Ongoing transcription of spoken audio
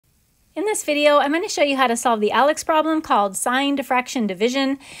In this video, I'm going to show you how to solve the ALEKS problem called sign to fraction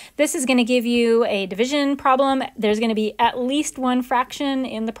division. This is going to give you a division problem. There's going to be at least one fraction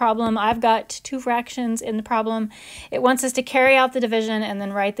in the problem. I've got two fractions in the problem. It wants us to carry out the division and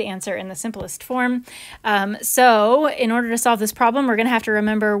then write the answer in the simplest form. So in order to solve this problem, we're going to have to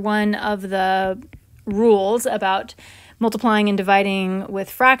remember one of the rules about multiplying and dividing with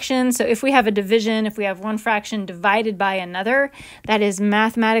fractions. So if we have a division, if we have one fraction divided by another, that is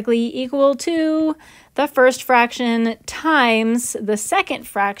mathematically equal to the first fraction times the second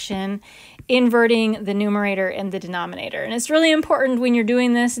fraction, inverting the numerator and the denominator. And it's really important when you're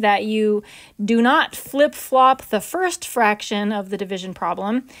doing this that you do not flip-flop the first fraction of the division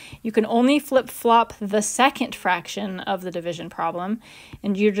problem. You can only flip-flop the second fraction of the division problem,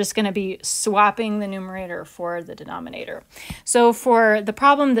 and you're just going to be swapping the numerator for the denominator. So for the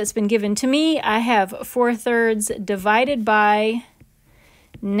problem that's been given to me, I have 4/3 divided by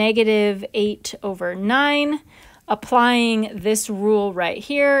 -8/9. Applying this rule right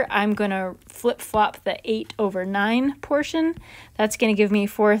here, I'm going to flip-flop the 8/9 portion. That's going to give me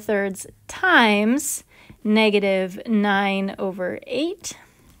 4/3 times -9/8.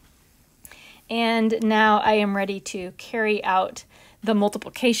 And now I am ready to carry out the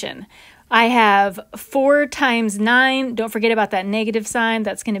multiplication. I have 4 times 9. Don't forget about that negative sign.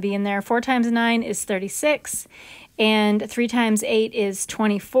 That's going to be in there. 4 times 9 is 36. And 3 times 8 is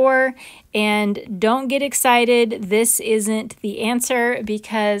 24. And don't get excited, this isn't the answer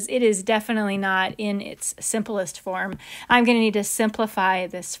because it is definitely not in its simplest form. I'm going to need to simplify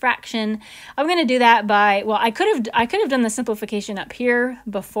this fraction. I'm going to do that by, well, I could have done the simplification up here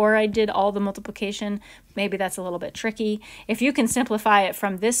before I did all the multiplication. Maybe that's a little bit tricky. If you can simplify it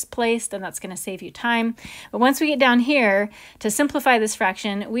from this place, then that's going to save you time. But once we get down here, to simplify this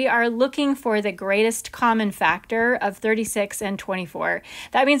fraction, we are looking for the greatest common factor of 36 and 24.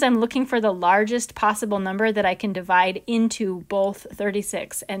 That means I'm looking for the largest possible number that I can divide into both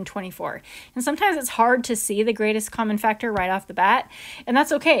 36 and 24. And sometimes it's hard to see the greatest common factor right off the bat, and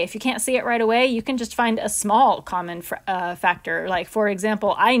that's okay. If you can't see it right away, you can just find a small common factor. Like, for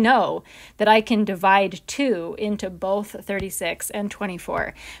example, I know that I can divide 2 into both 36 and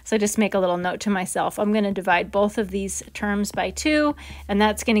 24. So just make a little note to myself. I'm going to divide both of these terms by 2, and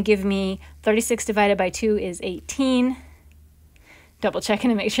that's going to give me 36 divided by 2 is 18. Double checking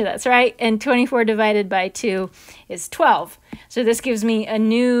to make sure that's right. And 24 divided by 2 is 12. So this gives me a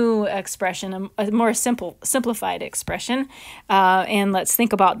new expression, a more simplified expression. And let's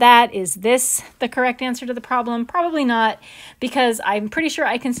think about that. Is this the correct answer to the problem? Probably not, because I'm pretty sure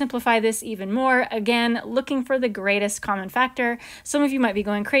I can simplify this even more. Again, looking for the greatest common factor. Some of you might be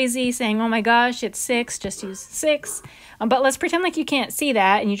going crazy saying, oh my gosh, it's 6, just use 6. But let's pretend like you can't see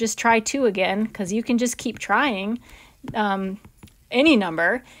that and you just try 2 again, because you can just keep trying any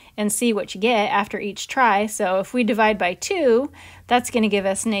number and see what you get after each try. So if we divide by 2, that's going to give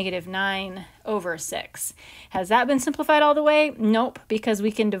us -9/6. Has that been simplified all the way? Nope, because we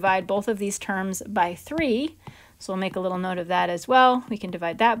can divide both of these terms by 3. So we'll make a little note of that as well. We can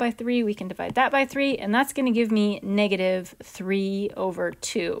divide that by 3, we can divide that by 3, and that's going to give me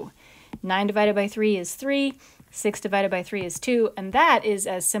 -3/2. 9 divided by 3 is 3, 6 divided by 3 is 2, and that is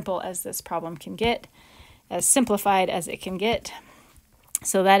as simple as this problem can get, as simplified as it can get.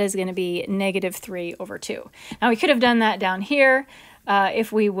 So that is going to be -3/2. Now we could have done that down here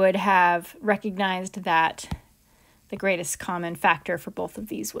if we would have recognized that the greatest common factor for both of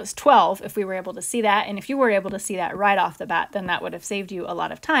these was 12, if we were able to see that. And if you were able to see that right off the bat, then that would have saved you a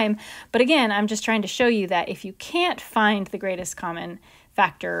lot of time. But again, I'm just trying to show you that if you can't find the greatest common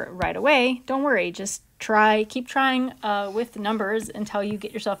factor right away, don't worry, just keep trying with numbers until you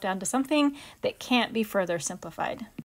get yourself down to something that can't be further simplified.